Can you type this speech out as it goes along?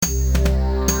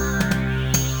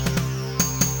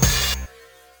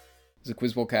is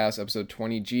Quizbowl Cast, episode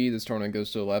 20G. This tournament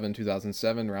goes to 11,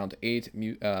 2007, round 8,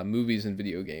 movies and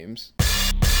video games.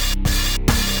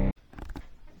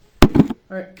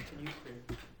 Alright.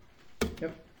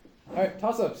 Yep. Alright,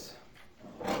 toss-ups.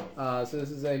 So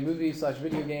this is a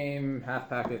movie/video game, half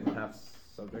packet and half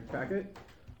subject packet.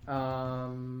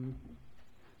 So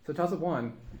toss-up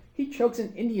 1. He chokes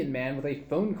an Indian man with a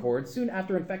phone cord soon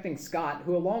after infecting Scott,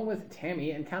 who along with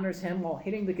Tammy encounters him while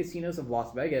hitting the casinos of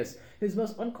Las Vegas. His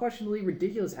most unquestionably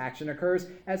ridiculous action occurs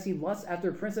as he lusts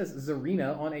after Princess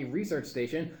Zarina on a research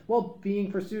station while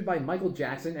being pursued by Michael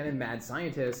Jackson and a mad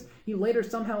scientist. He later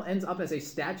somehow ends up as a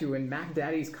statue in Mac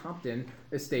Daddy's Compton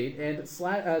estate and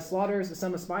slaughters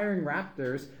some aspiring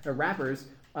rappers,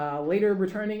 later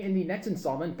returning in the next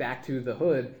installment back to the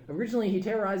Hood. Originally, he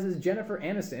terrorizes Jennifer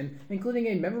Aniston, including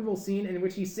a memorable scene in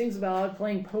which he sings about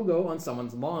playing pogo on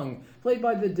someone's lung. Played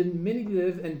by the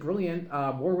diminutive and brilliant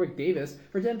Warwick Davis,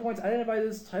 for 10 points, identify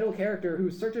this title character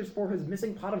who searches for his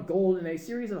missing pot of gold in a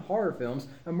series of horror films,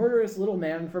 a murderous little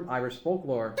man from Irish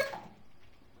folklore.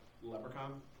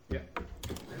 Leprechaun? Yeah.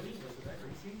 Really? Was it that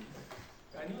greasy?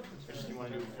 I knew it. You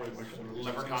want to do before the question?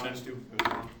 Leprechaun and Stu.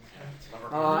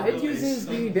 It uses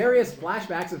the various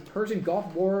flashbacks of Persian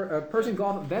Gulf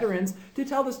veterans to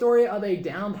tell the story of a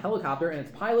downed helicopter and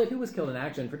its pilot who was killed in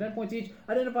action. For 10 points each,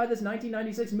 identify this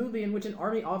 1996 movie in which an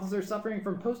army officer suffering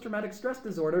from post-traumatic stress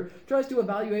disorder tries to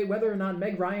evaluate whether or not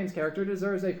Meg Ryan's character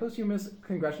deserves a posthumous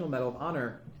Congressional Medal of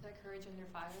Honor. Is that Courage Under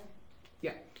Fire?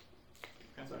 Yeah.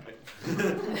 That's alright.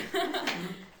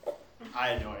 I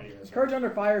had no idea. Courage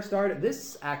Under Fire starred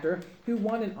this actor who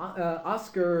won an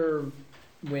Oscar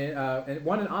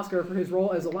for his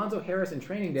role as Alonzo Harris in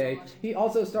Training Day. He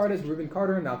also starred as Reuben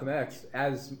Carter in Malcolm X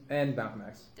and Malcolm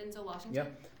X. Denzel Washington.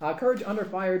 Yep. Courage Under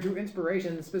Fire drew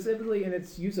inspiration specifically in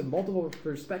its use of multiple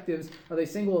perspectives of a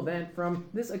single event from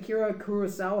this Akira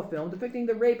Kurosawa film depicting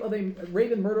the rape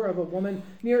and murder of a woman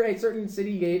near a certain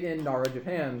city gate in Nara,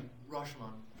 Japan.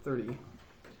 Rashomon. 30.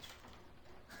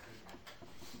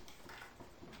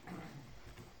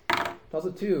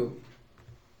 Puzzle 2.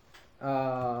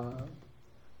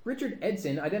 Richard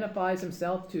Edson identifies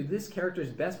himself to this character's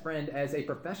best friend as a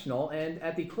professional, and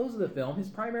at the close of the film, his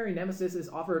primary nemesis is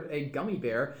offered a gummy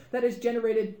bear that is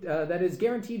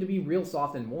guaranteed to be real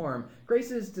soft and warm.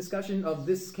 Grace's discussion of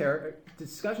this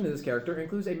character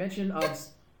includes a mention of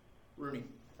Rooney.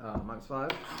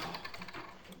 -5.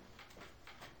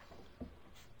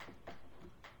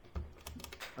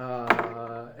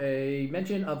 A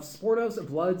mention of Sportos,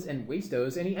 Bloods, and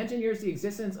Wastos, and he engineers the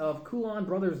existence of Coulon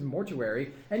Brothers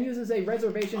Mortuary and uses a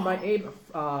reservation by Abe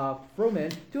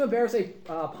Froman to embarrass a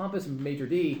pompous Major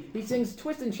D. He sings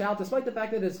Twist and Shout despite the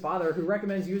fact that his father, who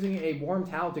recommends using a warm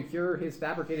towel to cure his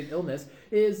fabricated illness,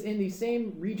 is in the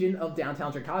same region of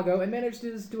downtown Chicago and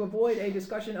manages to avoid a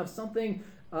discussion of something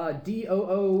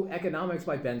DOO Economics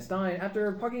by Ben Stein.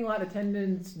 After parking lot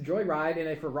attendant's joyride in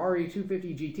a Ferrari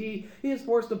 250 GT, he is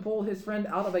forced to pull his friend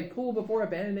out of a pool before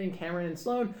abandoning Cameron and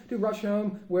Sloan to rush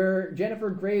home, where Jennifer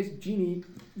Grey's Genie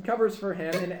covers for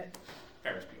him and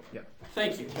Ferris Bueller. Yep.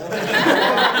 Thank you.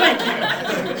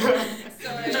 So,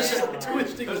 Just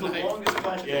twisting the longest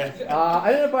question. Yeah.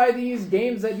 Identify these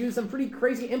games that use some pretty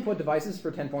crazy input devices for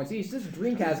 10 points each. This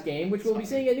Dreamcast game, which we'll be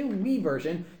seeing a new Wii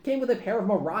version, came with a pair of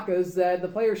maracas that the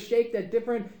players shaked at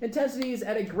different intensities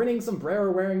at a grinning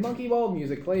sombrero-wearing monkey while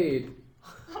music played.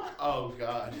 Oh,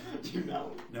 God. Do you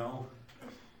know? No.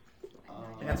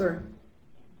 Answer?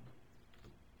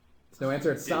 It's no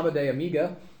answer. It's Samba de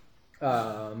Amiga.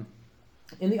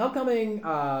 In the upcoming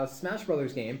Smash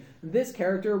Brothers game, this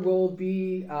character will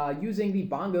be using the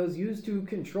bongos used to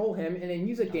control him in a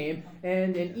music game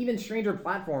and an even stranger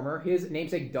platformer, his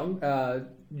namesake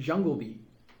Jungle Beat.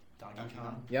 Donkey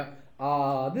Kong. Yep.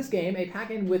 This game, a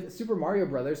pack-in with Super Mario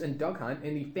Brothers and Duck Hunt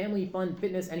in the Family Fun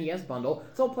Fitness NES bundle,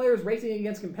 saw players racing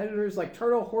against competitors like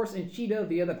Turtle, Horse, and Cheetah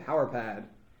via the Power Pad.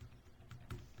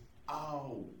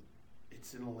 Oh,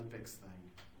 it's an Olympics thing.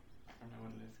 I don't know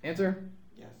what it is. Answer?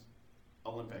 Yes.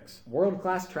 Olympics.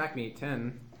 World-class track meet,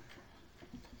 10.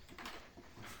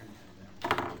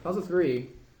 Puzzle 3.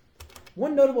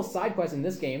 One notable side quest in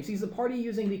this game sees the party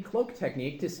using the cloak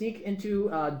technique to sneak into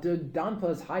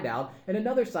Donpa's hideout, and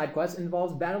another side quest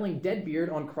involves battling Deadbeard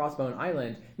on Crossbone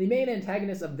Island. The main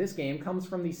antagonist of this game comes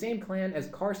from the same clan as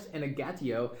Karst and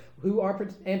Agatio, who are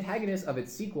antagonists of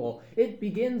its sequel. It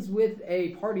begins with a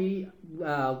party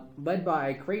led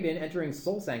by Kraden entering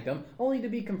Soul Sanctum, only to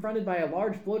be confronted by a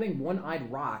large floating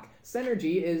one-eyed rock.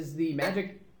 Synergy is the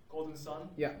magic... Golden Sun?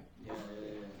 Yeah. Yeah.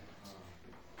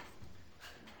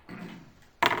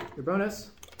 Your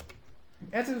bonus?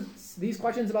 Answers these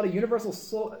questions about the Universal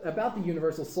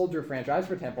Soldier franchise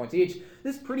for 10 points each.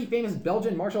 This pretty famous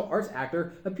Belgian martial arts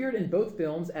actor appeared in both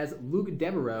films as Luc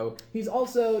Devereaux. He's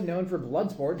also known for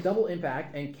Bloodsport, Double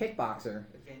Impact, and Kickboxer.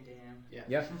 Van Damme.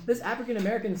 Yeah. This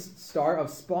African-American star of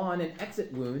Spawn and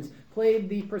Exit Wounds played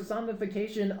the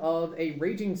personification of a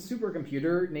raging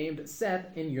supercomputer named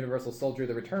Seth in Universal Soldier: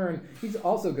 The Return. He's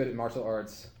also good at martial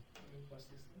arts.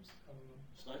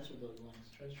 Snipes or those ones?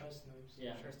 Try Snipes.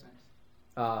 Yeah. Try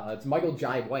Snipes. It's Michael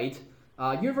Jai White.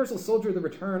 Universal Soldier: The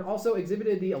Return also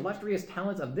exhibited the illustrious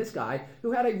talents of this guy,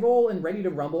 who had a role in Ready to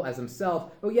Rumble as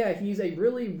himself. Oh yeah, he's a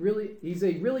really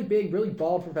big, really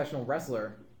bald professional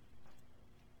wrestler.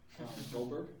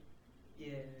 Goldberg?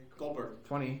 Yeah. Goldberg.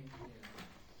 20.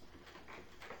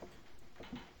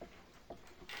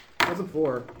 That's a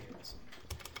 4.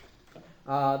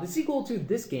 The sequel to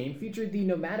this game featured the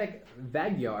nomadic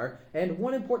Vagyar, and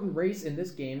one important race in this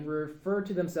game referred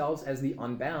to themselves as the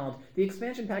Unbound. The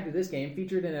expansion pack to this game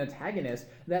featured an antagonist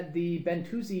that the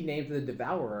Bentusi named the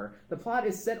Devourer. The plot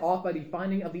is set off by the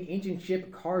finding of the ancient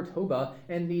ship Kar Toba,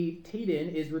 and the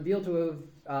Tadin is revealed to have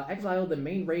exiled the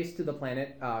main race to the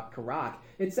planet Karak.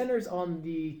 It centers on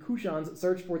the Kushans'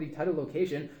 search for the title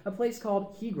location, a place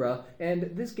called Higra, and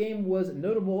this game was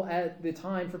notable at the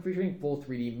time for featuring full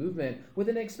 3D movement. With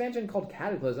an expansion called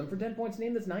Cataclysm, for 10 points,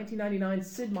 name this 1999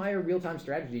 Sid Meier real-time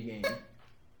strategy game.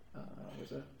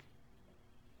 What's that?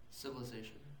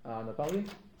 Civilization. Napoli?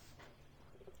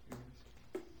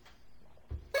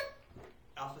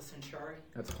 Alpha Centauri.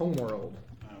 That's Homeworld.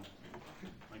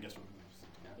 I guess we're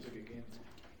Those are good games.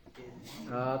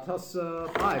 Toss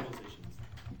 5.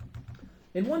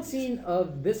 In one scene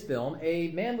of this film,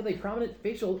 a man with prominent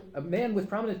facial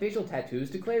tattoos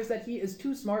declares that he is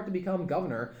too smart to become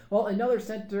governor, while another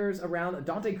centers around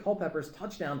Dante Culpepper's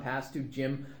touchdown pass to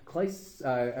Jim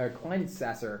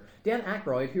Kleinsasser. Dan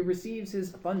Aykroyd, who receives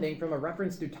his funding from a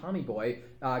reference to Tommy Boy,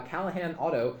 Callahan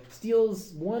Auto,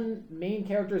 steals one main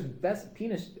character's best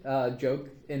penis joke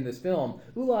in this film.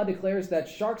 Ula declares that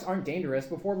sharks aren't dangerous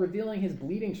before revealing his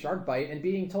bleeding shark bite and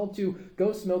being told to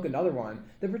go smoke another one.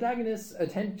 The protagonist's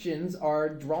attentions are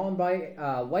drawn by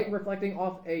light reflecting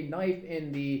off a knife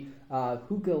in the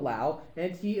hookah lao,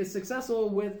 and he is successful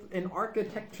with an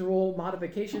architectural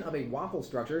modification of a waffle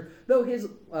structure, though his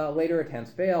later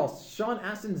attempts fail. Sean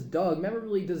Astin's Doug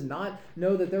memorably does not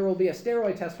know that there will be a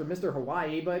steroid test for Mr.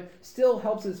 Hawaii, but still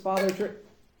helps his father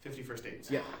 50 First Dates.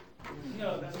 Yeah.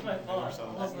 No, that's what I thought. I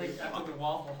was like after the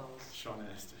Waffle House. Sean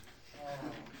Astin.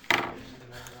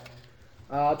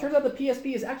 Turns out the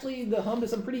PSP is actually the home to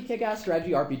some pretty kick-ass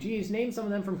strategy RPGs. Name some of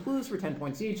them from clues for 10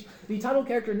 points each. The title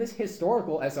character in this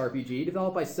historical SRPG,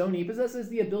 developed by Sony, possesses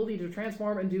the ability to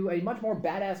transform into a much more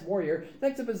badass warrior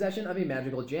thanks to possession of a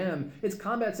magical gem. Its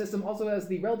combat system also has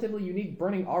the relatively unique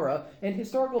burning aura, and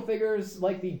historical figures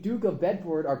like the Duke of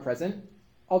Bedford are present,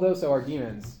 although so are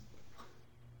demons.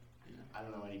 I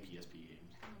don't know any PSP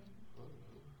games.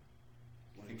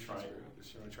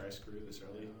 Should I try Screw this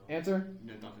early? Answer?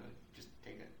 No, not gonna. Just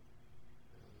take it.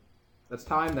 That's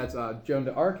time. That's Joan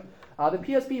d'Arc. The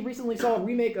PSP recently saw a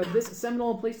remake of this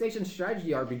seminal PlayStation strategy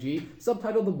RPG,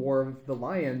 subtitled The War of the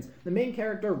Lions. The main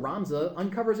character, Ramza,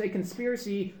 uncovers a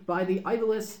conspiracy by the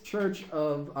idolist church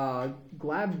of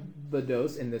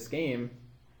Glabados in this game.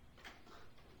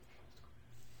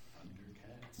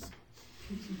 Thundercats.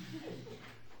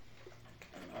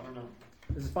 I don't know.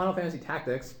 This is Final Fantasy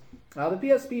Tactics. The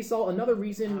PSP saw another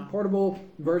recent portable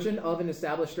version of an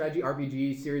established strategy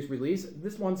RPG series release,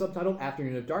 this one subtitled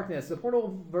Afternoon of Darkness. The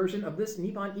portable version of this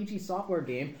Nippon Ichi software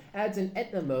game adds an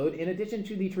Etna mode in addition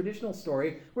to the traditional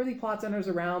story, where the plot centers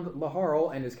around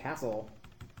Laharl and his castle.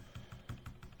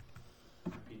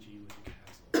 RPG with a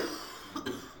castle.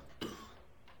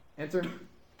 Answer?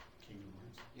 Kingdom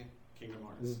Hearts? Yeah. Kingdom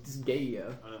Hearts. This is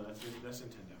Gaia. Oh no, that's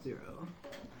Nintendo. 0.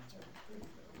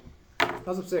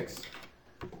 Toss up 6.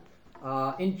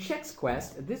 In Check's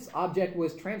Quest, this object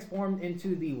was transformed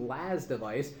into the Laz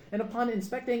device, and upon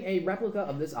inspecting a replica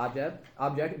of this object,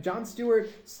 John Stewart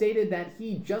stated that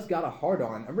he just got a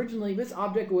hard-on. Originally, this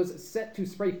object was set to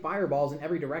spray fireballs in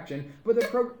every direction, but the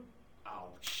Oh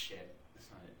shit,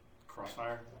 that's not it.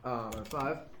 Crossfire?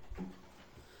 5.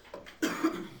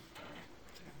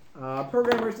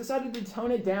 Programmers decided to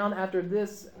tone it down after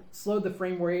this slowed the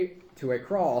frame rate to a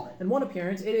crawl. In one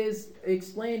appearance, it is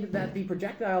explained that the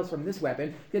projectiles from this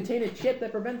weapon contain a chip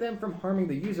that prevent them from harming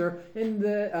the user. In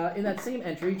that same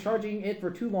entry, charging it for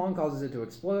too long causes it to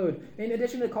explode. In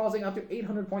addition to causing up to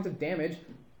 800 points of damage,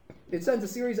 It sends a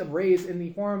series of rays in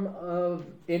the form of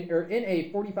in a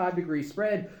 45-degree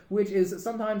spread, which is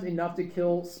sometimes enough to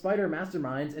kill spider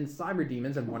masterminds and cyber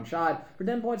demons in one shot. For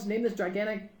 10 points, name this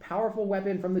gigantic, powerful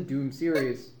weapon from the Doom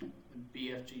series.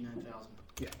 BFG 9000.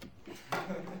 Yeah. I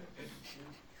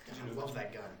love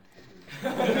that gun.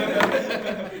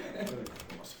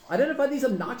 Identify these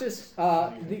obnoxious,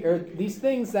 these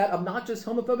things that obnoxious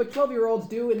homophobic 12-year-olds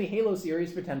do in the Halo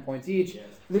series for 10 points each. Yes.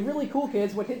 The really cool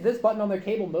kids would hit this button on their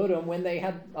cable modem when they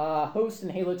had host in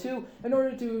Halo 2 in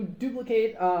order to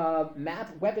duplicate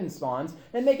map weapon spawns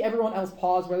and make everyone else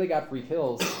pause where they got free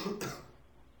kills. The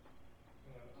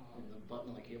button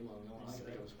on the cable, I think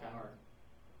it was power.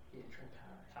 Yeah, try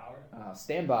power.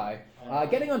 Standby.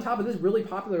 Getting on top of this really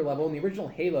popular level in the original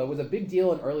Halo was a big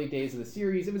deal in early days of the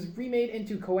series. It was remade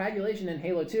into Coagulation in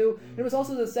Halo 2. And it was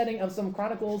also the setting of some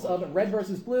chronicles of Red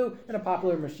vs. Blue and a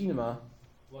popular machinima.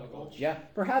 Yeah,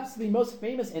 perhaps the most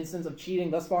famous instance of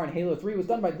cheating thus far in Halo 3 was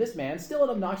done by this man, still an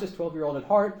obnoxious 12-year-old at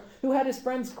heart, who had his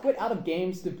friends quit out of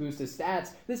games to boost his stats.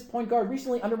 This point guard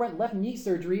recently underwent left knee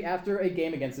surgery after a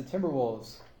game against the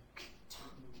Timberwolves.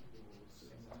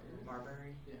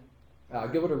 Marbury? Yeah.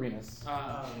 Gilbert Arenas.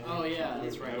 Oh yeah,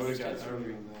 that's right. I would've got That's that.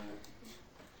 right.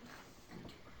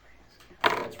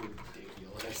 That's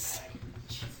ridiculous.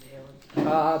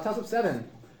 Toss-up 7.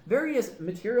 Various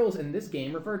materials in this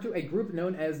game refer to a group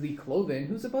known as the Cloven,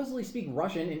 who supposedly speak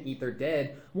Russian and eat their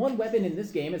dead. One weapon in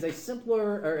this game is a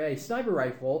sniper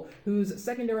rifle, whose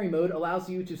secondary mode allows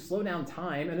you to slow down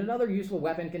time, and another useful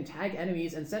weapon can tag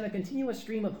enemies and send a continuous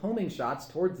stream of homing shots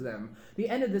towards them. The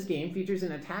end of this game features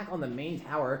an attack on the main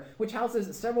tower, which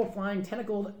houses several flying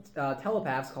tentacled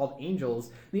telepaths called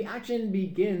Angels. The action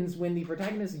begins when the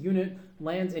protagonist unit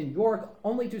lands in York,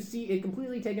 only to see it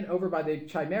completely taken over by the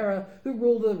Chimera, who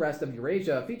rule the rest of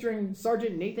Eurasia. Featuring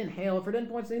Sergeant Nathan Hale for 10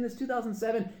 points in this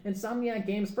 2007 Insomniac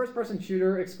Games first-person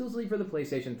shooter exclusively for the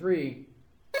PlayStation 3.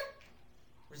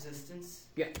 Resistance?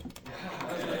 Yeah.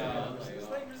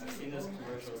 I've seen this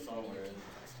commercial somewhere.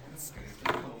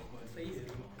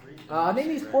 Name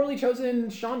these poorly chosen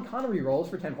Sean Connery roles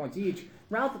for 10 points each.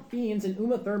 Ralph Fiennes and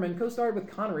Uma Thurman co-starred with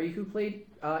Connery, who played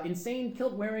insane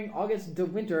kilt-wearing August de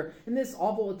Winter in this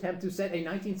awful attempt to set a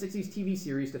 1960s TV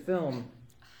series to film.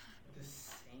 The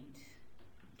Saint?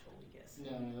 I'm totally guessing.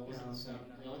 No, that wasn't No, the same. no.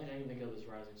 The only thing I can think of is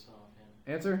Rising Sun.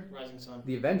 Answer? Rising Sun.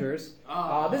 The Avengers.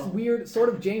 Oh. This weird sort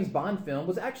of James Bond film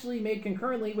was actually made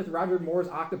concurrently with Roger Moore's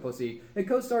Octopussy. It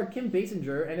co-starred Kim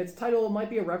Basinger, and its title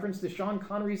might be a reference to Sean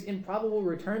Connery's improbable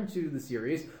return to the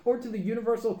series, or to the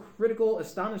universal critical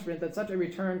astonishment that such a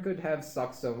return could have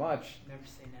sucked so much. Never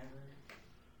say never.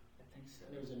 I think so.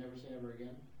 There was a Never Say Never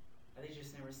Again. I think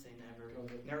just never say never. Go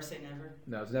ahead. Never say never?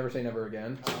 No, it's Never Say Never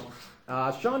Again. Oh.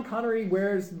 Sean Connery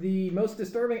wears the most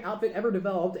disturbing outfit ever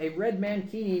developed, a red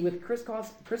mankini with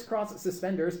crisscross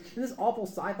suspenders, in this awful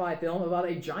sci-fi film about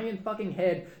a giant fucking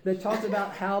head that talks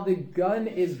about how the gun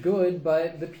is good,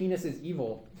 but the penis is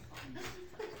evil.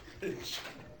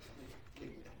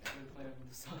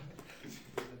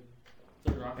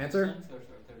 Answer?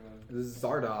 This is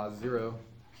Zardoz, 0.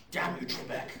 Damn you,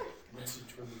 Trebek.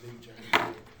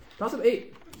 Toss-up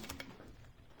 8.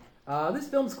 This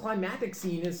film's climactic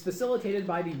scene is facilitated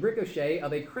by the ricochet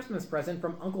of a Christmas present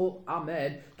from Uncle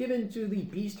Ahmed given to the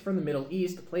Beast from the Middle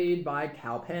East, played by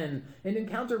Cal Penn. An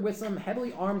encounter with some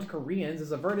heavily armed Koreans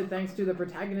is averted thanks to the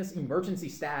protagonist's emergency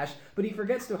stash, but he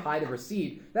forgets to hide a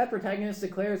receipt. That protagonist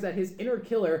declares that his inner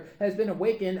killer has been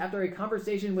awakened after a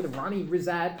conversation with Ronnie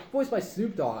Rizat, voiced by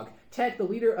Snoop Dogg. Tech, the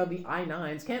leader of the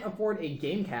I-9s, can't afford a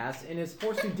game cast and is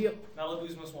forced to deal...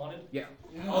 Malibu's Most Wanted? Yeah.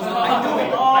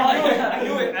 I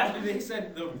knew it after they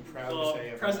said the Proud to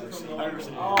say I've present never from seen the it. library.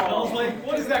 I was like,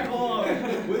 what is that called?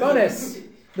 Bonus!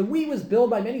 The Wii was billed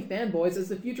by many fanboys as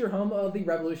the future home of the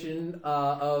revolution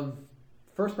the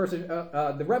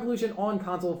revolution on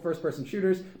console first-person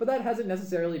shooters, but that hasn't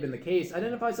necessarily been the case.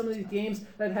 Identify some of these games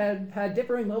that had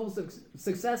differing levels of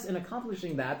success in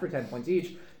accomplishing that for 10 points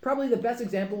each. Probably the best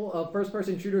example of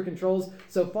first-person shooter controls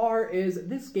so far is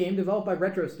this game developed by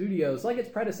Retro Studios. Like its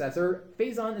predecessor,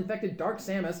 Phazon-infected Dark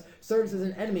Samus serves as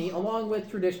an enemy along with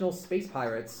traditional space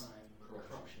pirates.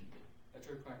 Corruption. That's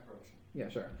your crime corruption. Yeah,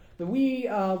 sure. The Wii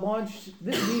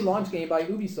Wii launch game by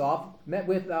Ubisoft met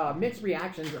with mixed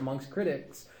reactions amongst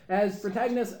critics. As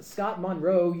protagonist Scott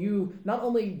Monroe, you not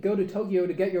only go to Tokyo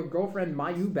to get your girlfriend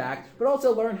Mayu back, but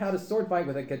also learn how to sword fight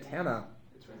with a katana.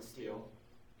 It's Red Steel.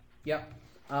 Yep.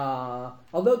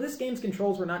 Although this game's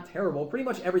controls were not terrible, pretty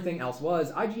much everything else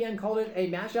was. IGN called it a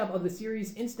mashup of the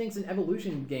series' Instincts and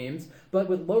Evolution games, but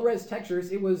with low-res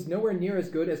textures, it was nowhere near as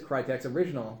good as Crytek's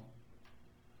original.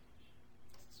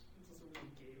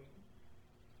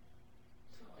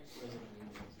 Resident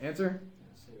Evil. Answer?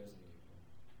 Say Resident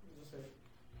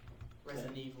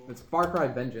Resident Evil. It's Far Cry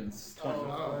Vengeance. 10. There's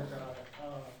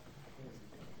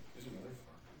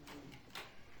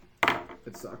another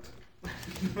It sucked.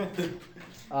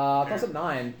 Toss up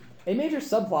 9. A major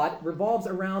subplot revolves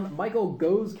around Michael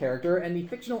Goh's character and the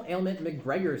fictional ailment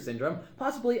McGregor syndrome,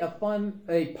 possibly a pun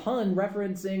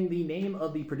referencing the name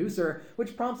of the producer,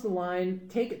 which prompts the line,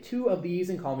 "Take 2 of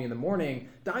these and call me in the morning."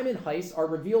 Diamond heists are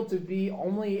revealed to be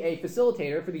only a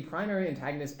facilitator for the primary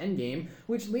antagonist endgame,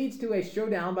 which leads to a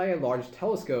showdown by a large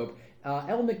telescope.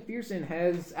 Elle Macpherson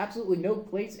has absolutely no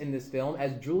place in this film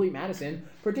as Julie Madison,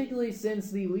 particularly since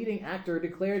the leading actor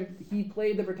declared he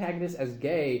played the protagonist as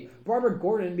gay. Barbara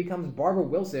Gordon becomes Barbara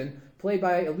Wilson, played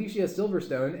by Alicia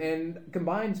Silverstone, and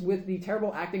combines with the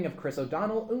terrible acting of Chris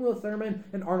O'Donnell, Uma Thurman,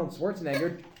 and Arnold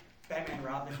Schwarzenegger. Batman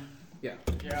Robin. Yeah.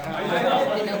 Yeah,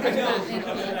 I know. Because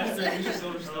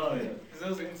that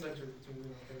was the inside joke between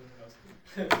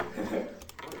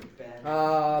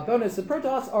Bonus, the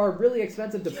Protoss are really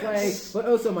expensive to play, but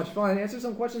oh so much fun. Answer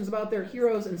some questions about their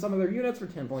heroes and some of their units for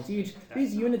 10 points each.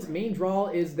 These units' main draw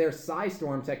is their Psi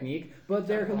Storm technique, but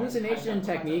their hallucination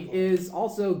technique is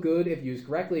also good if used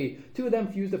correctly. 2 of them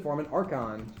fuse to form an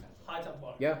Archon. High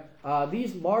Templar. Yeah.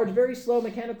 These large, very slow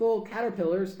mechanical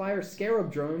caterpillars fire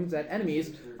scarab drones at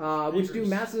enemies, which do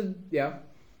massive... Yeah.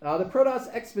 The Protoss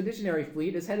Expeditionary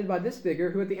Fleet is headed by this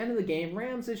figure, who at the end of the game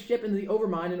rams his ship into the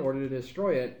Overmind in order to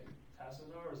destroy it.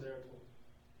 Tassadar or Zeratul?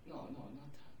 No, not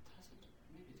Tassadar.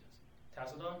 Maybe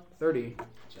Tassadar. Tassadar? 30.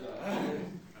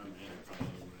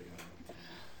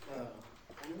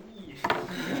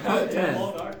 Oh, 10.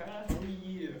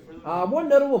 One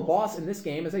notable boss in this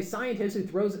game is a scientist who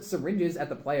throws syringes at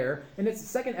the player. In its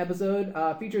second episode,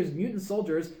 features mutant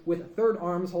soldiers with third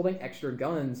arms holding extra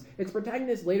guns. Its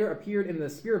protagonist later appeared in the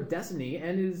Spear of Destiny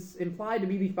and is implied to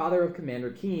be the father of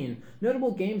Commander Keen.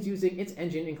 Notable games using its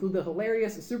engine include the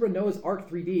hilarious Super Noah's Ark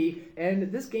 3D,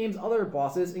 and this game's other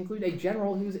bosses include a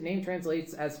general whose name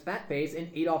translates as Fat Face and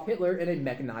Adolf Hitler in a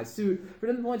mechanized suit. For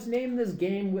 10 points, name this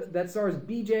game that stars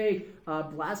BJ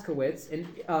Blazkowicz, an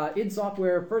id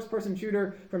Software first-person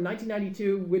shooter from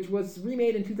 1992, which was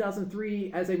remade in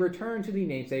 2003 as a return to the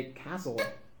namesake castle.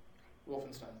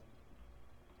 Wolfenstein.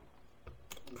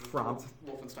 Prompt.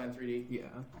 Wolfenstein 3D. Yeah.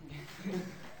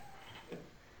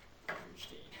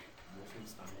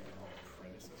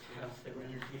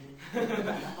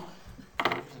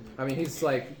 I mean, he's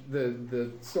like,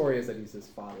 the story is that he's his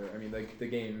father. I mean, like, the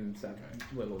games have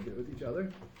little to do with each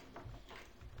other.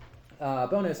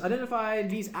 Bonus, identify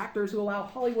these actors who allow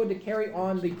Hollywood to carry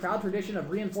on the proud tradition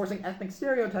of reinforcing ethnic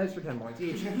stereotypes for 10 points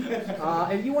each.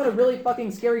 If you want a really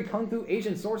fucking scary kung fu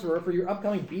Asian sorcerer for your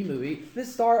upcoming B-movie,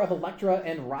 this star of Elektra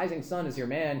and Rising Sun is your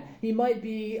man. He might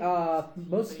be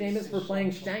most famous for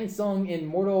playing Shang Tsung in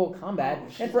Mortal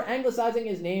Kombat, and for anglicizing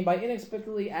his name by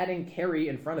inexplicably adding Kerry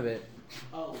in front of it.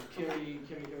 Oh, Kerry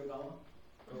Hiragawa?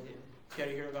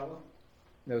 Kerry Hiragawa?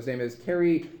 No, his name is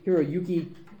Kerry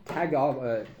Hiroyuki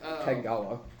Tagawa.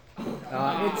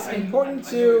 It's important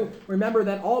to remember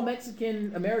that all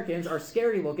Mexican Americans are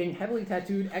scary-looking, heavily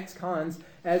tattooed ex-cons,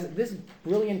 as this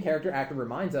brilliant character actor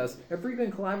reminds us. A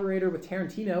frequent collaborator with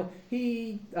Tarantino,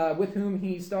 with whom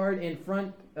he starred in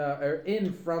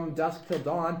From Dusk Till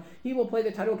Dawn, he will play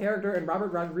the title character in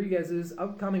Robert Rodriguez's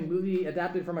upcoming movie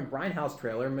adapted from a Grindhouse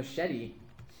trailer, Machete.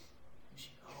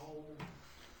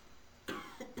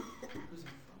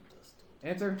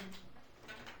 Answer?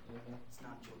 It's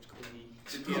not George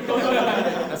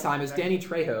Clooney. This time is Danny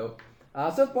Trejo.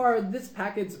 So far, this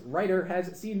packet's writer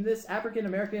has seen this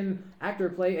African-American actor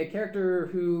play a character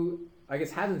who, I guess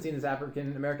hasn't seen this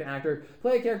African-American actor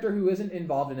play a character who isn't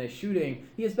involved in a shooting.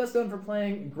 He is best known for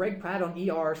playing Greg Pratt on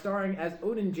ER, starring as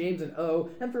Odin James in O,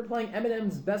 and for playing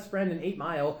Eminem's best friend in 8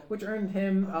 Mile, which earned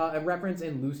him a reference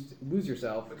in Lose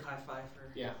Yourself. Quick high five for...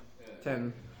 Yeah.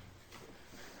 10.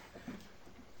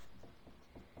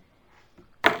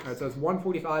 Alright, so it's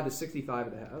 145 to 65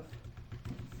 and a half.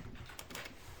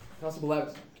 Possible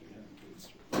 11.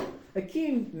 A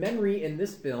key memory in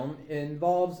this film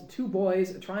involves 2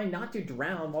 boys trying not to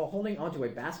drown while holding onto a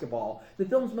basketball. The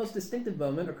film's most distinctive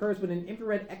moment occurs when an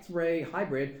infrared X-ray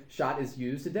hybrid shot is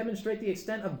used to demonstrate the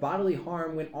extent of bodily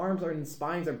harm when arms and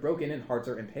spines are broken and hearts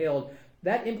are impaled.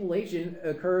 That impalation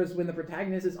occurs when the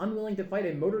protagonist is unwilling to fight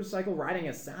a motorcycle-riding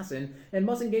assassin and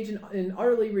must engage in an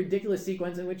utterly ridiculous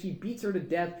sequence in which he beats her to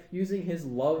death using his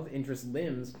love interest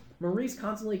limbs. Maurice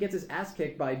constantly gets his ass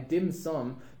kicked by Dim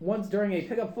Sum, once during a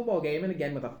pickup football game and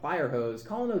again with a fire hose.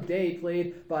 Colin O'Day,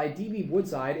 played by D.B.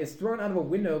 Woodside, is thrown out of a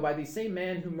window by the same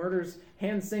man who murders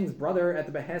Han Sing's brother at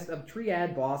the behest of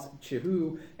Triad boss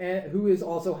Chihu, who is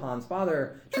also Han's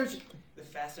father. The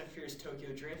Fast and Furious Tokyo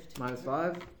Drift.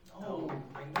 -5. Oh,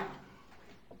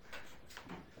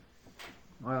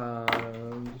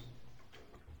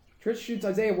 Trish shoots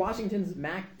Isaiah Washington's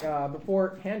Mac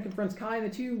before Han confronts Kai, and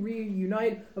the two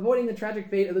reunite, avoiding the tragic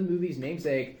fate of the movie's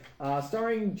namesake.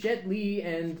 Starring Jet Li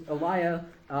and Elia.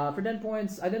 For 10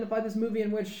 points, identify this movie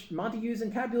in which Montagues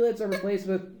and Capulets are replaced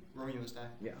with... Romeo and Stack.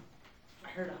 Yeah. I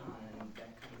heard that kind of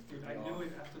Dude, threw I me knew off.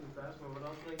 it after the fast one, but I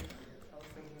was like, I was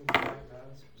thinking Black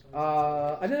Bass or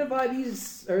something. Identify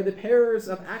these are the pairs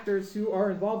of actors who are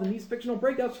involved in these fictional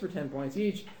breakups for 10 points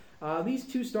each. These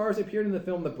two stars appeared in the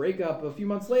film The Breakup. A few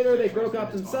months later, they broke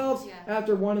up themselves Yeah.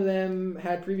 after one of them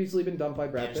had previously been dumped by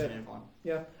Brad Pitt.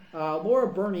 Yeah. Laura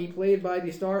Burney, played by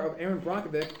the star of Aaron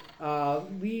Brockovich,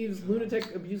 leaves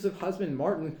lunatic, abusive husband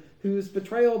Martin, whose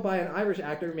betrayal by an Irish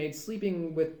actor made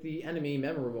sleeping with the enemy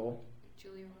memorable.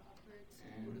 Julia Roberts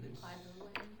And and Clive Owen,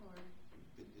 or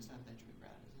is that Benjamin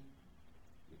Brad,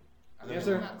 isn't it?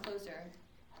 Answer. not Closer.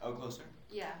 Oh, Closer.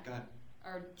 Yeah. Go ahead.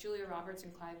 Or Julia Roberts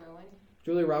and Clive Owen.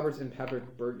 Julia Roberts and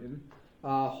Patrick Bergen.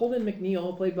 Holden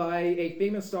McNeil, played by a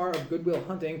famous star of Good Will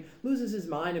Hunting, loses his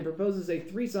mind and proposes a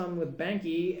threesome with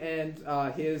Banky and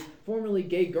his formerly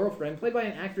gay girlfriend, played by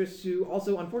an actress who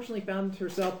also unfortunately found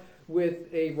herself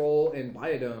with a role in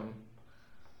Biodome.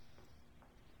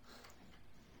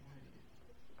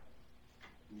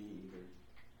 Me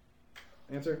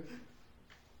either. Answer?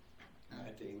 I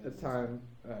think It's time.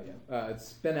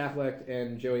 It's Ben Affleck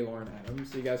and Joey Lauren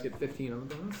Adams. So you guys get 15 on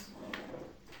the bonus.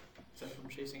 Is that from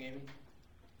Chasing Amy?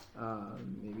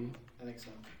 Maybe. I think so.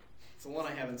 It's the one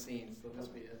I haven't seen, so that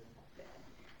must be it.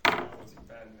 That's a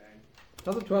bad name.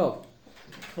 Toss up 12.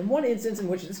 In one instance in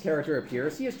which this character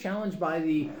appears, he is challenged by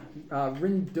the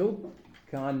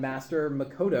Rindokan master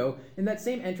Makoto. In that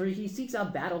same entry, he seeks out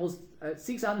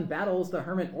and battles the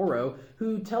hermit Oro,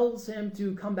 who tells him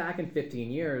to come back in 15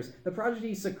 years. The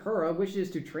prodigy Sakura wishes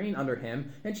to train under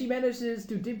him, and she manages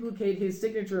to duplicate his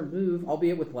signature move,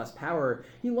 albeit with less power.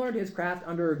 He learned his craft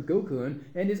under Gokun,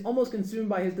 and is almost consumed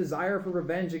by his desire for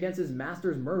revenge against his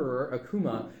master's murderer,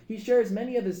 Akuma. He shares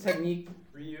many of his techniques.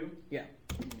 Ryu? Yeah.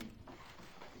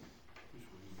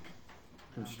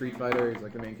 From Street Fighter, he's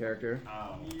like the main character.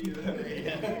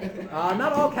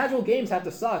 Not all casual games have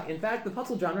to suck. In fact, the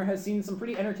puzzle genre has seen some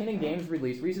pretty entertaining games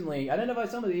released recently. Identify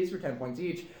some of these for 10 points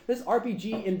each. This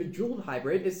RPG in Bejeweled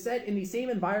Hybrid is set in the same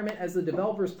environment as the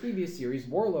developer's previous series,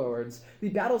 Warlords. The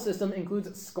battle system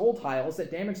includes skull tiles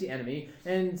that damage the enemy,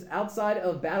 and outside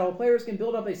of battle, players can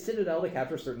build up a citadel to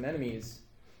capture certain enemies.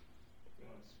 You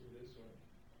want to screw this or?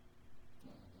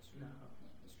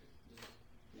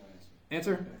 No.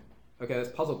 Answer? Okay, that's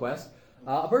Puzzle Quest.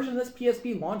 A version of this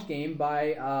PSP launch game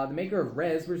by the maker of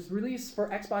Rez was released for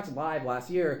Xbox Live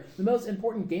last year. The most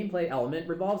important gameplay element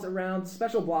revolves around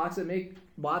special blocks that make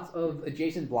lots of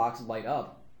adjacent blocks light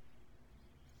up.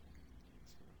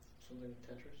 Something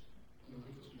Tetris?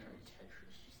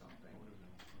 Tetris something.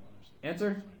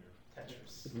 Answer?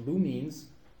 Tetris. It's Lumines.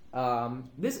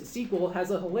 This sequel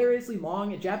has a hilariously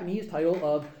long Japanese title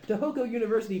of Tohoku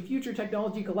University Future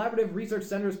Technology Collaborative Research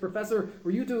Center's Professor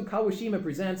Ryuto Kawashima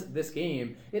presents this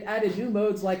game. It added new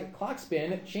modes like Clock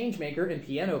Spin, Changemaker, and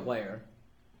Piano Player.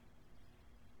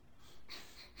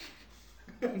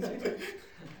 Say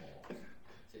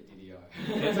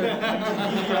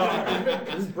DDR.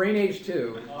 This is Brain Age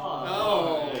 2.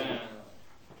 Oh.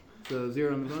 So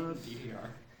 0 on the bonus. DDR.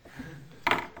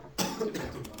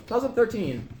 Toss up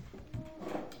 13.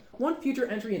 One future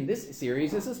entry in this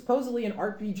series is supposedly an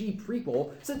RPG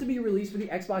prequel set to be released for the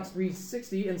Xbox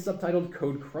 360 and subtitled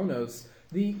Code Chronos.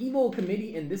 The evil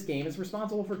committee in this game is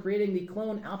responsible for creating the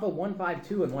clone Alpha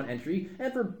 152 in one entry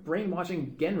and for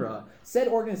brainwashing Genra. Said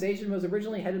organization was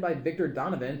originally headed by Victor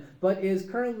Donovan, but is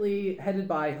currently headed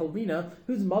by Helena,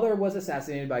 whose mother was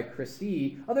assassinated by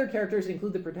Christie. Other characters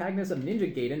include the protagonist of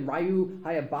Ninja Gaiden, Ryu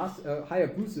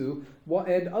Hayabusa,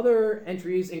 and other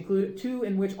entries include two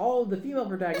in which all of the female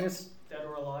protagonists Dead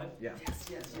or alive? yeah,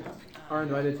 Yes. are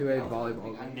invited to a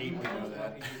volleyball I game. need to know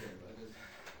that.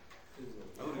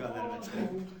 I would have gotten that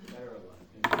eventually.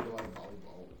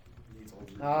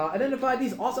 Identify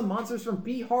these awesome monsters from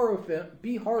B horror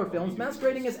films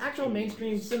masquerading as actual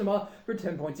mainstream cinema for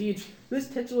 10 points each. This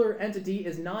titular entity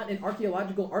is not an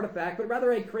archaeological artifact, but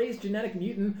rather a crazed genetic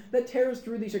mutant that tears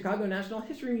through the Chicago National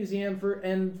History Museum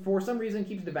and for some reason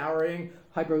keeps devouring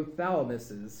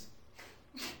hypothalamuses.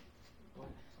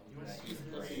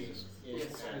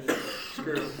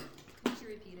 Screw. You should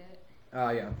repeat it.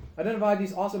 Yeah. Identify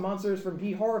these awesome monsters from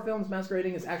B horror films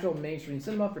masquerading as actual mainstream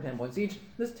cinema for 10 points each.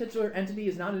 This titular entity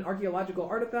is not an archaeological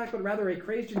artifact, but rather a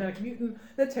crazed genetic mutant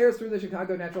that tears through the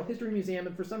Chicago Natural History Museum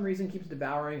and for some reason keeps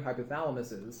devouring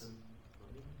hypothalamuses.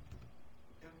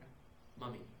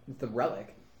 Mummy. It's the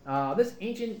relic. This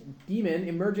ancient demon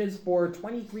emerges for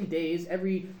 23 days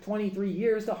every 23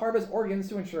 years to harvest organs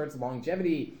to ensure its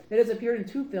longevity. It has appeared in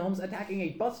 2 films, attacking a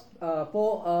bus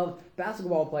full of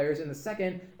basketball players in the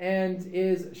second, and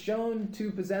is shown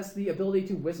to possess the ability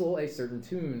to whistle a certain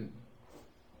tune.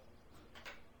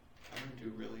 I don't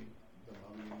do really. The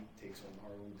mummy takes on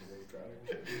Harlem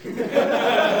Globetrotters.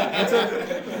 Answer.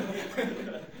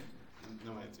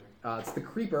 No answer. It's the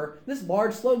Creeper. This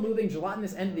large, slow-moving,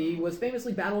 gelatinous entity was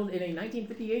famously battled in a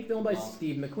 1958 film by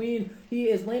Steve McQueen. He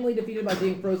is lamely defeated by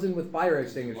being frozen with fire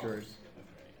extinguishers.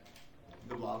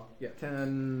 The Blob. Yeah,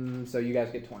 10. So you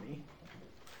guys get 20.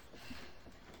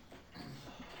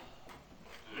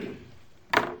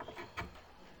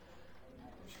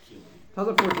 How's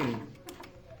it 14?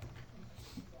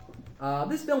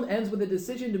 This film ends with a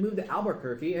decision to move to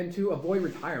Albuquerque and to avoid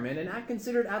retirement, an act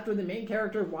considered after the main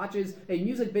character watches a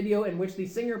music video in which the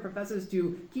singer professes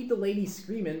to keep the ladies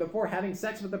screaming before having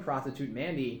sex with the prostitute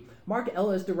Mandy. Mark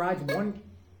Ellis derides one...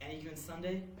 Any Given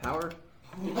Sunday? Power?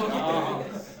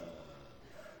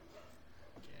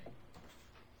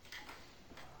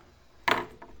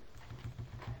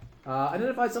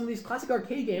 Identify some of these classic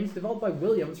arcade games developed by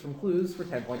Williams from Clues for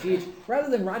 10 points each. Rather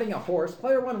than riding a horse,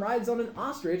 player 1 rides on an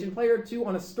ostrich and player 2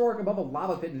 on a stork above a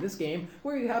lava pit in this game,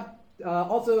 where you have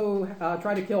also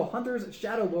try to kill hunters,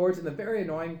 shadow lords, and the very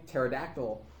annoying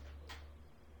pterodactyl.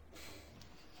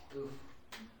 Oof.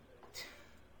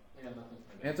 I got nothing.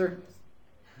 Answer?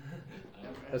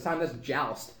 This time that's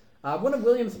Joust. One of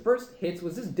Williams' first hits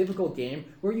was this difficult game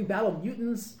where you battle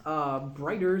mutants,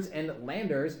 Briters, and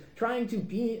Landers, trying to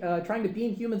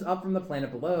beam humans up from the planet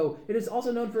below. It is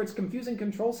also known for its confusing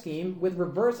control scheme with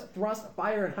reverse, thrust,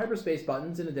 fire, and hyperspace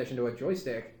buttons in addition to a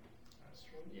joystick.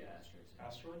 Asteroid? Yeah, Asteroid.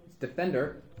 Asteroid? It's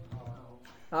Defender.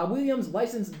 Oh. Williams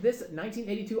licensed this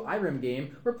 1982 IRIM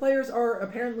game, where players are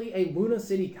apparently a Luna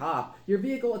City cop. Your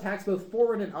vehicle attacks both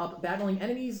forward and up, battling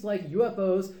enemies like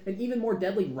UFOs and even more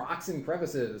deadly rocks and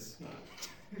crevices.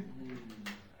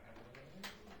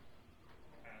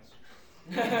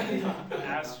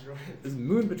 Asteroid. This is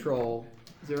Moon Patrol.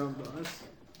 0 bonus.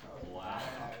 Wow.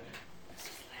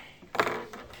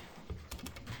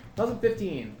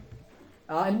 2015.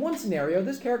 In one scenario,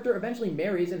 this character eventually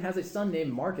marries and has a son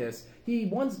named Marcus. He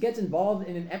once gets involved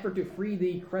in an effort to free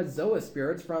the Krezoa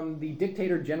spirits from the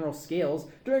dictator General Scales,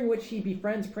 during which he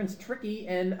befriends Prince Tricky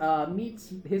and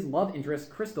meets his love interest,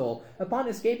 Crystal. Upon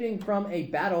escaping from a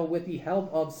battle with the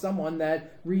help of someone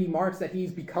that remarks that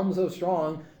he's become so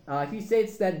strong, he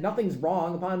states that nothing's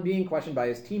wrong upon being questioned by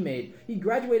his teammate. He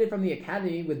graduated from the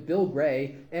academy with Bill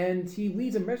Gray, and he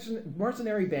leads a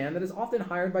mercenary band that is often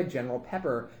hired by General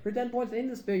Pepper. For 10 points, name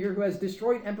this figure who has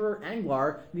destroyed Emperor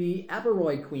Anglar, the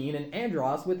Aperoid Queen, and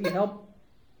Andros with the help...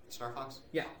 Star Fox?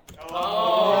 Yeah.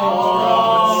 Oh!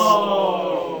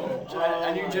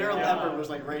 I knew General Yeah. Pepper was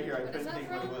like right here. I couldn't that think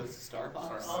what it from? was. Star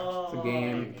Fox? It's a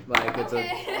game, like, it's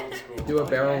Okay. a... Do a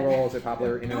barrel roll is a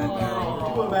popular internet game.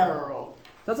 Do a barrel roll.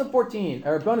 That's a 14,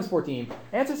 or bonus 14.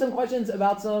 Answer some questions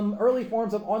about some early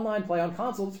forms of online play on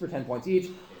consoles for 10 points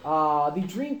each. The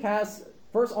Dreamcast's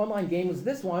first online game was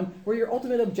this one, where your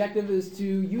ultimate objective is to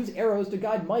use arrows to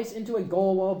guide mice into a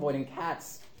goal while avoiding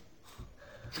cats.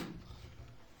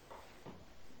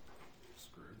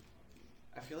 Screwed.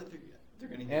 I feel like they're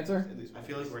gonna get Answer? at least. I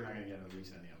feel like we're not going to get at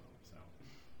least any of them, so.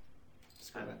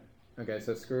 Screw it. Okay,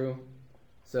 so screw.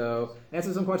 So,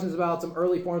 answer some questions about some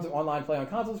early forms of online play on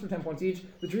consoles for 10 points each.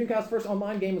 The Dreamcast's first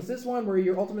online game was this one, where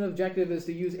your ultimate objective is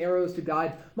to use arrows to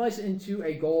guide mice into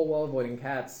a goal while avoiding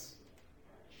cats.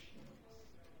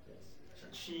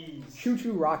 Cheese. Choo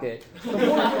Choo Rocket.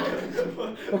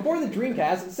 Before the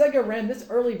Dreamcast, Sega ran this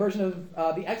early version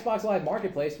of the Xbox Live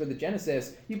Marketplace for the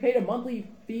Genesis. You paid a monthly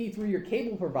fee through your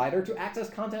cable provider to access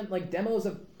content like demos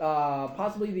of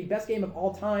possibly the best game of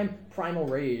all time, Primal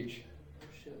Rage. Oh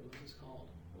shit, what's this called?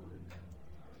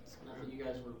 Not that you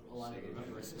guys were alive to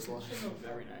remember it.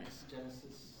 Very nice.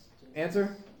 Genesis.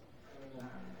 Answer?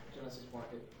 Genesis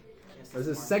Market. This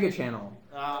is Sega Channel.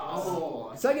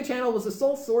 Oh. Sega Channel was the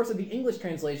sole source of the English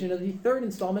translation of the third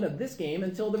installment of this game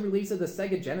until the release of the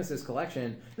Sega Genesis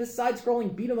collection. This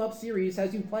side-scrolling beat-em-up series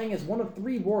has you playing as one of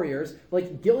 3 warriors,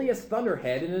 like Gilius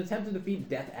Thunderhead, in an attempt to defeat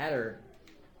Death Adder.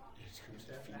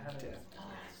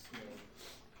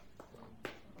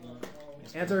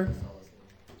 Answer?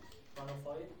 Final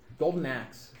fight? Golden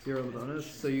Axe. 0 bonus,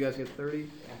 so you guys get 30.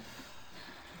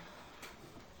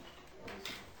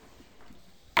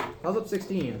 How's up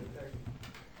 16?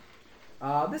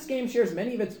 This game shares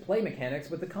many of its play mechanics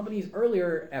with the company's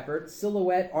earlier effort,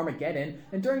 Silhouette Armageddon,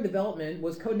 and during development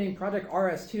was codenamed Project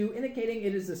RS2, indicating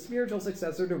it is the spiritual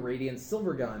successor to Radiant's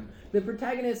Silvergun. The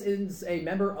protagonist is a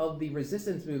member of the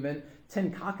resistance movement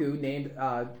Tenkaku named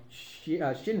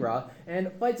Shinra,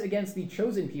 and fights against the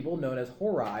chosen people known as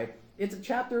Horai. Its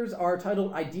chapters are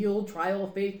titled Ideal,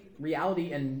 Trial, Faith,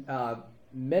 Reality, and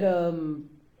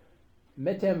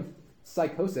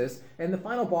Metempsychosis, and the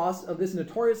final boss of this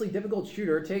notoriously difficult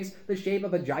shooter takes the shape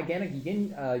of a gigantic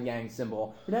yin-yang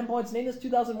symbol. For 10 points, name this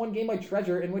 2001 Game Boy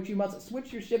treasure in which you must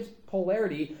switch your ship's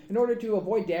polarity in order to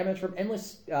avoid damage from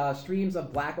endless streams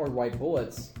of black or white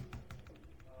bullets.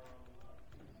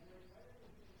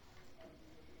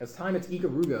 It's time, it's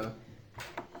Ikaruga. There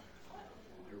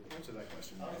were points to that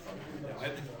question. I thought you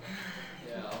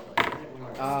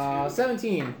Yeah,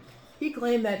 17. He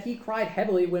claimed that he cried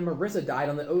heavily when Marissa died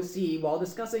on the OC while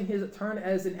discussing his turn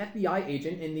as an FBI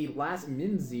agent in The Last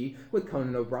Minzy with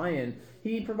Conan O'Brien.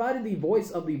 He provided the voice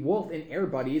of the wolf in Air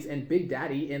Buddies and Big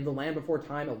Daddy in The Land Before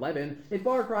Time 11, a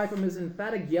far cry from his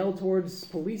emphatic yell towards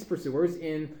police pursuers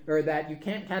that you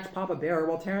can't catch Papa Bear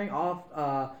while tearing off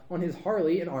on his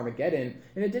Harley in Armageddon.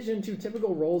 In addition to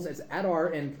typical roles as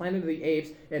Adar in Planet of the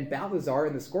Apes and Balthazar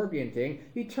in The Scorpion King,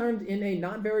 he turned in a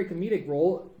not very comedic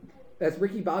role as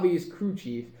Ricky Bobby's crew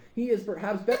chief. He is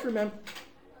perhaps best remembered...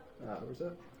 where's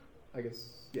that? I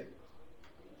guess, yeah.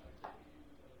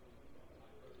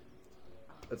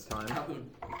 That's time.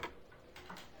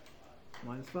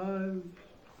 -5.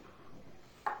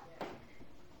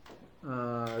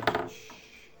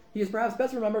 He is perhaps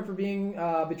best remembered for being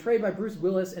betrayed by Bruce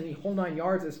Willis in The Whole Nine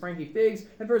Yards as Frankie Figgs,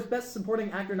 and for his Best Supporting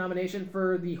Actor nomination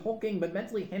for the hulking but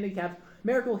mentally handicapped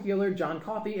miracle healer John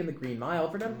Coffey in The Green Mile.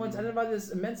 For 10 points, identify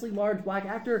this immensely large black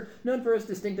actor known for his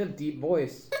distinctive deep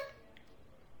voice.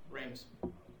 Rames.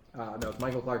 No, it's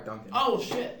Michael Clark Duncan. Oh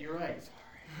shit, you're right.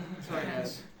 Sorry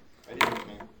guys. I didn't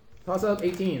know. Toss up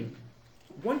 18.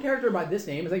 One character by this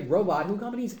name is a robot who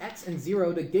accompanies X and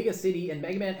Zero to Giga City and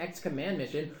Mega Man X Command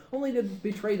Mission, only to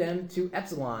betray them to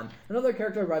Epsilon. Another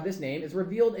character by this name is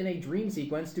revealed in a dream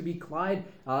sequence to be Clyde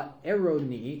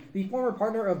Aroni, the former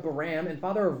partner of Baram and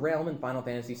father of Realm in Final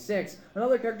Fantasy VI.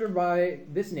 Another character by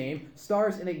this name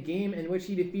stars in a game in which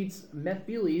he defeats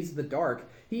Mephiles the Dark.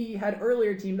 He had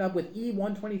earlier teamed up with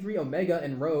E-123 Omega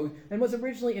and Rogue, and was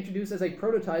originally introduced as a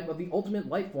prototype of the ultimate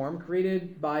life form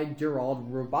created by Gerald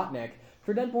Robotnik.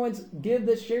 For 10 points, give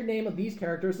the shared name of these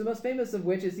characters, the most famous of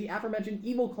which is the aforementioned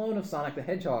evil clone of Sonic the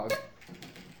Hedgehog.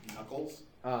 Knuckles?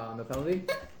 No penalty?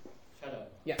 Shut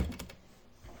up. Yeah.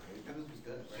 Knuckles was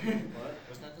good, right? What?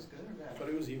 Was Knuckles good or bad? I thought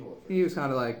he was evil. He was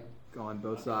kind of like on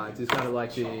both sides. He's kind of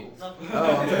like the,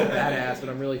 oh, I'm a badass, but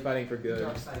I'm really fighting for good.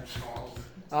 Dark Side of Charles.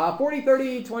 40,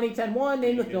 30, 20, 10, 1,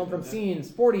 name the film from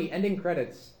scenes. 40, ending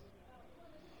credits.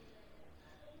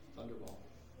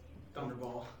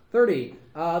 Thunderball. 30.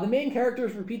 The main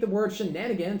characters repeat the word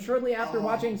shenanigan shortly after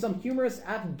watching some humorous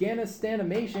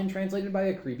Afghanistan-imation translated by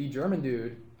a creepy German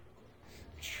dude.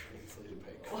 Translated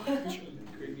by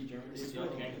Creepy German. I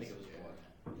can't think of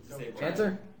his boy.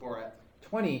 Answer? Borat.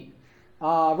 20.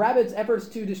 Rabbit's efforts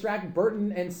to distract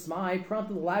Burton and Smythe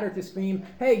prompted the latter to scream,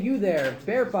 "Hey, you there,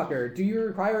 bear fucker, do you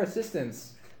require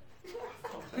assistance?"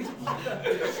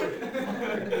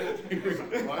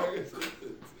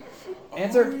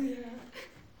 Answer?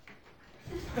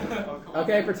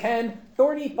 Okay, for 10.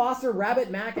 Thorny, Foster,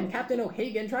 Rabbit, Mac, and Captain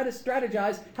O'Hagan try to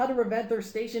strategize how to prevent their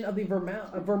station of the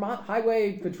Vermont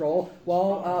Highway Patrol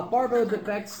while Farvo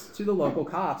defects to the local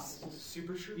cops.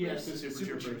 Super Troopers? Yes,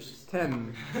 Super Troopers.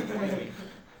 10.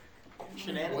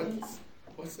 Shenanigans.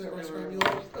 What's that restaurant you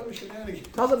like? Oh, shenanigans.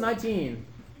 Toss up 19.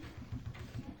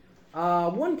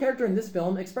 One character in this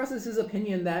film expresses his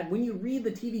opinion that when you read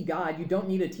the TV guide, you don't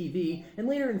need a TV, and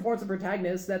later informs the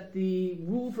protagonist that the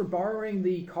rule for borrowing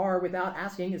the car without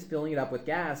asking is filling it up with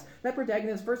gas. That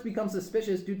protagonist first becomes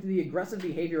suspicious due to the aggressive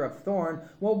behavior of Thorn,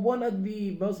 while one of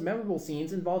the most memorable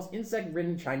scenes involves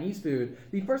insect-ridden Chinese food.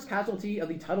 The first casualty of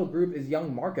the title group is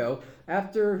young Marco,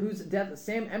 after whose death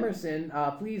Sam Emerson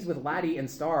flees with Laddie and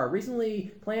Star.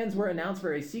 Recently, plans were announced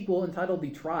for a sequel entitled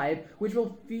The Tribe, which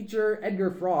will feature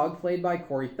Edgar Frog, played by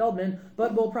Corey Feldman,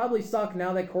 but will probably suck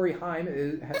now that Corey Haim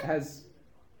has...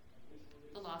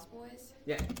 The Lost Boys?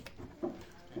 Yeah.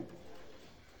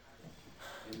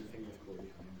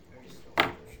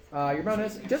 Your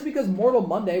bonus. Just because Mortal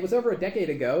Monday was over a decade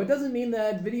ago, it doesn't mean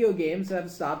that video games have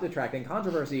stopped attracting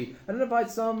controversy. Identify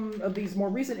some of these more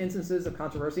recent instances of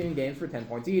controversy in games for 10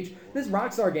 points each. This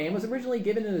Rockstar game was originally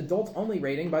given an adult-only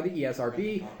rating by the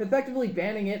ESRB, effectively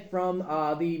banning it from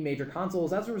the major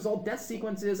consoles. As a result, death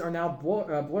sequences are now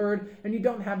blurred, and you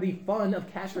don't have the fun of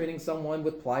castrating someone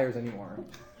with pliers anymore.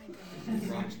 I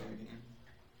Rockstar game.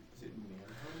 Is it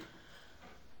Manhunt?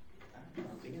 I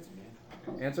think it's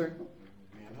Manhunt. Answer?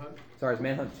 Manhunt? Sorry, it's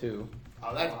Manhunt 2.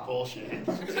 Oh, that's bullshit.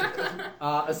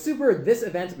 A Super This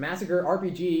Event Massacre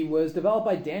RPG was developed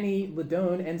by Danny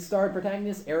Ledone and starred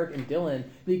protagonists Eric and Dylan.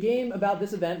 The game about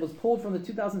this event was pulled from the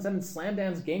 2007 Slam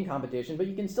Dance game competition, but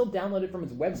you can still download it from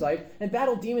its website and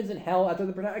battle demons in hell after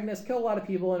the protagonists kill a lot of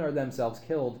people and are themselves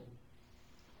killed.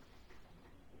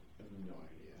 I have no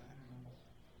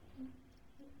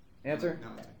idea. Answer? No,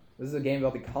 it's This is a game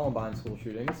about the Columbine school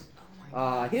shootings.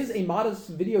 His A Modest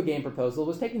Video Game proposal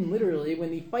was taken literally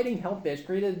when the Fighting Hellfish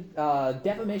created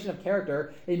Defamation of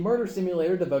Character, a murder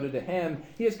simulator devoted to him.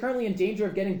 He is currently in danger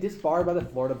of getting disbarred by the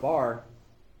Florida bar.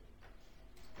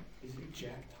 Is it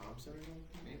Jack Thompson or something?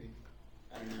 maybe.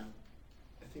 I don't know.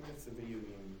 I think that's the video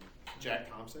game. Jack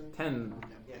Thompson? 10.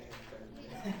 Yeah,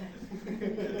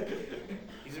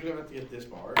 He's gonna have to get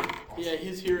disbarred. Yeah,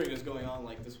 his hearing is going on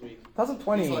like this week. Toss up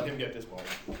 20. Just let him get disbarred.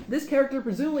 This character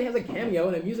presumably has a cameo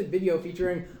in a music video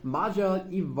featuring Maja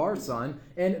Ivarson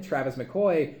and Travis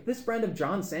McCoy. This friend of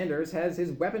John Sanders has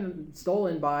his weapon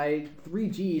stolen by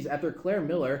 3Gs after Claire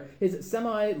Miller, his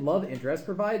semi-love interest,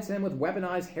 provides him with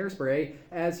weaponized hairspray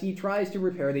as he tries to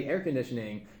repair the air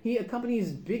conditioning. He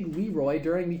accompanies Big Leroy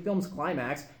during the film's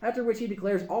climax, after which he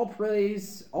declares all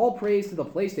praise to the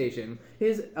PlayStation.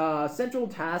 His central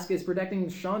task is protecting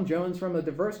Sean Jones from a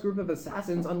diverse group of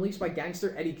assassins unleashed by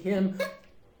gangster Eddie Kim.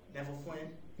 Neville Flynn.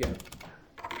 Yeah.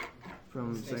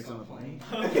 From Snakes Snakes on on a a Plane.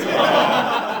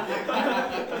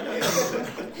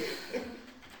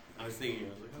 I was thinking, I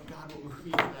was like, oh god, what movie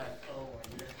is that? Oh my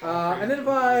god.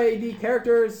 Identify the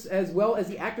characters as well as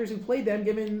the actors who played them,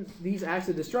 given these acts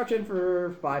of destruction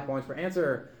for 5 points per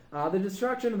answer. The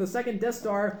destruction of the second Death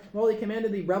Star while he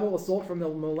commanded the rebel assault from the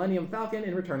Millennium Falcon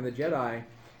in Return of the Jedi.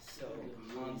 So,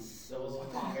 so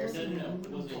No.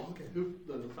 Was it who?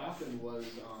 The Falcon was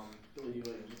Billy D.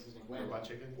 Williams. What's his name? Lando. Robot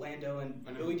Chicken? Lando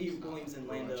and Billy D. Williams and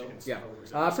Lando. Yeah.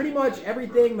 Pretty much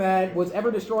everything that was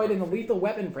ever destroyed in the Lethal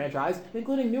Weapon franchise,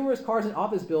 including numerous cars and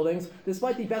office buildings,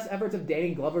 despite the best efforts of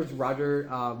Danny Glover's Roger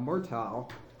Murtaugh.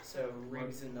 So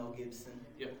Riggs and Mel Gibson.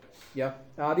 Yep. Yeah.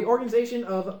 The organization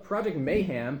of Project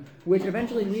Mayhem, which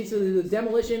eventually leads to the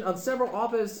demolition of several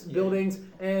office buildings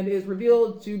and is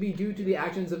revealed to be due to the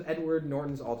actions of Edward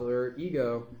Norton's alter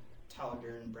ego. Tyler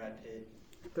Durden, Brad Pitt.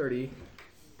 30.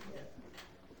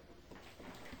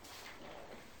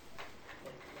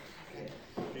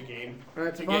 Good game. All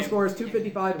right, so Good final game. score is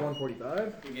 255 to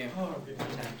 145. Good game. Oh, good.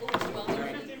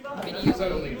 Overwhelming. Is that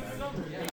Video only games.